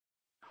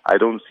I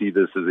don't see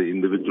this as an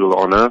individual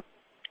honor.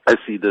 I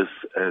see this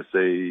as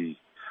a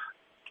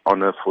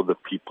honor for the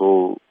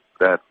people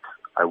that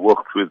I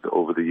worked with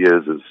over the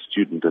years as a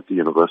student at the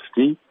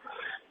university,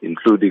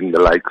 including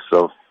the likes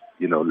of,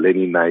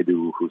 Kumi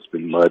Naidoo, who's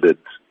been murdered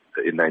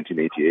in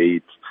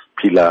 1988,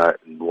 Pila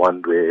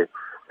Nwandwe,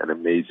 an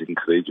amazing,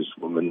 courageous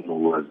woman who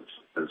was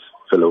a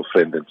fellow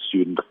friend and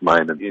student of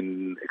mine. And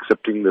in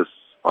accepting this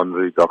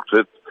honorary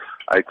doctorate,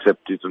 I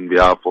accept it on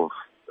behalf of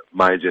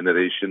my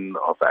generation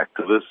of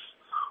activists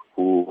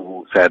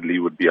who sadly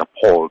would be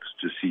appalled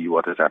to see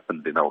what has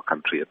happened in our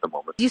country at the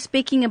moment. You're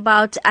speaking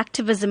about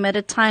activism at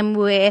a time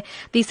where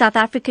the South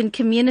African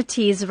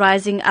community is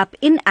rising up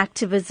in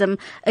activism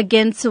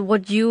against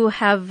what you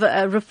have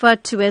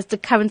referred to as the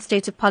current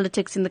state of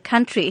politics in the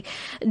country.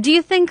 Do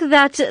you think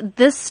that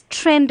this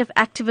trend of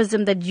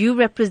activism that you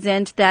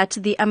represent, that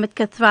the Amit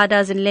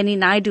Kathradas and Lenny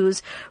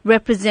Naidoo's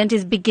represent,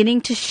 is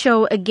beginning to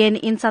show again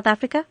in South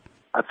Africa?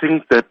 I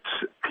think that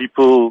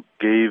people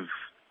gave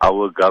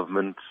our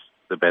government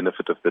the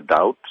benefit of the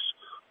doubt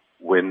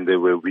when there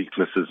were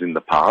weaknesses in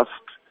the past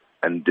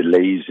and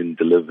delays in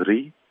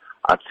delivery.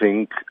 I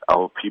think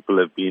our people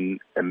have been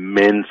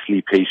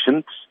immensely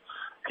patient.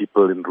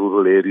 People in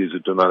rural areas who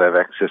do not have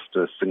access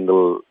to a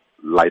single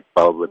light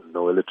bulb and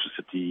no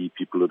electricity,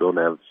 people who don't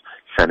have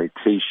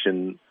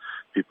sanitation,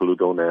 people who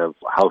don't have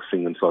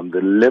housing and so on.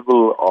 The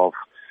level of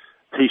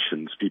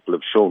patience people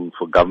have shown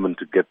for government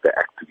to get their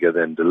act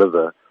together and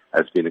deliver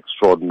has been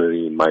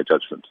extraordinary in my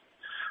judgment.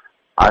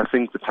 I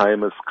think the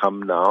time has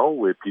come now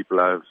where people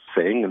are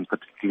saying, and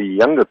particularly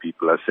younger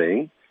people are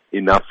saying,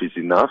 enough is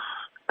enough.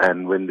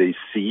 And when they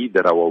see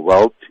that our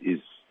wealth is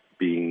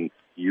being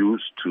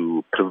used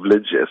to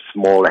privilege a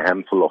small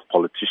handful of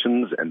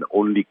politicians and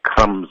only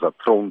crumbs are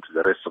thrown to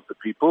the rest of the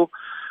people,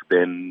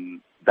 then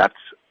that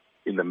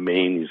in the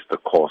main is the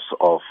cause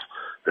of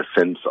the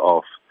sense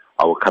of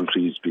our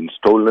country has been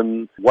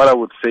stolen. What I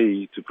would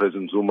say to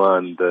President Zuma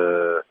and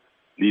the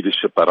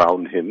leadership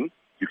around him,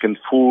 you can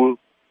fool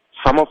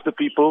some of the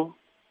people,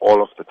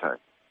 all of the time.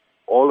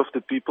 All of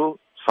the people,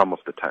 some of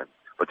the time.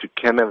 But you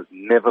can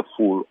never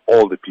fool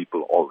all the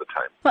people all the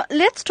time. Well,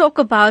 let's talk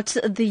about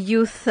the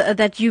youth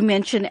that you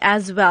mentioned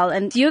as well.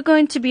 And you're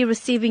going to be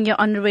receiving your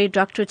honorary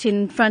doctorate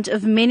in front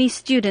of many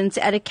students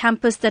at a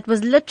campus that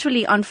was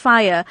literally on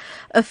fire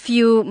a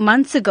few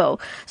months ago.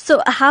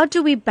 So how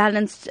do we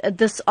balance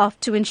this off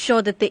to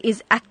ensure that there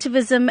is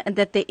activism and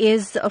that there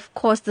is, of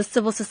course, the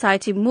civil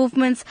society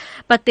movements,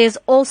 but there's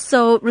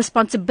also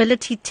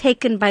responsibility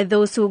taken by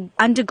those who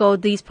undergo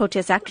these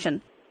protest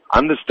action?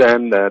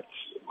 Understand that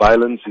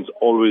violence is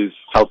always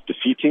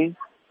self-defeating,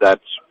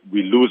 that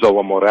we lose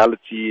our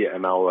morality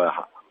and our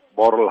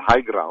moral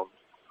high ground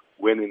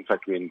when in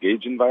fact we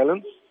engage in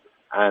violence,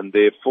 and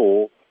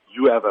therefore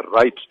you have a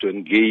right to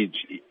engage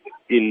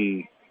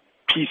in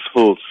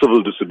peaceful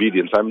civil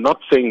disobedience. I'm not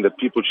saying that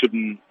people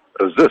shouldn't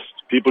resist.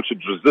 People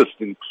should resist,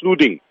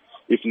 including,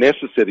 if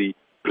necessary,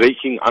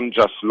 breaking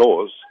unjust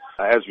laws,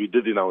 as we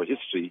did in our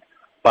history,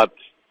 but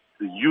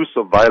the use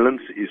of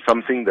violence is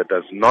something that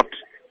does not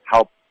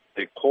help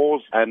a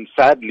cause. And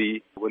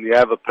sadly, when you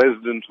have a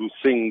president who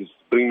sings,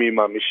 "Bring me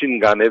my machine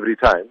gun" every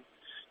time,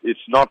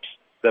 it's not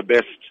the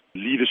best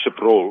leadership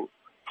role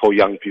for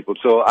young people.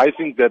 So I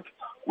think that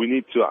we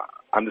need to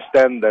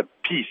understand that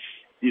peace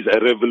is a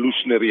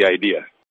revolutionary idea.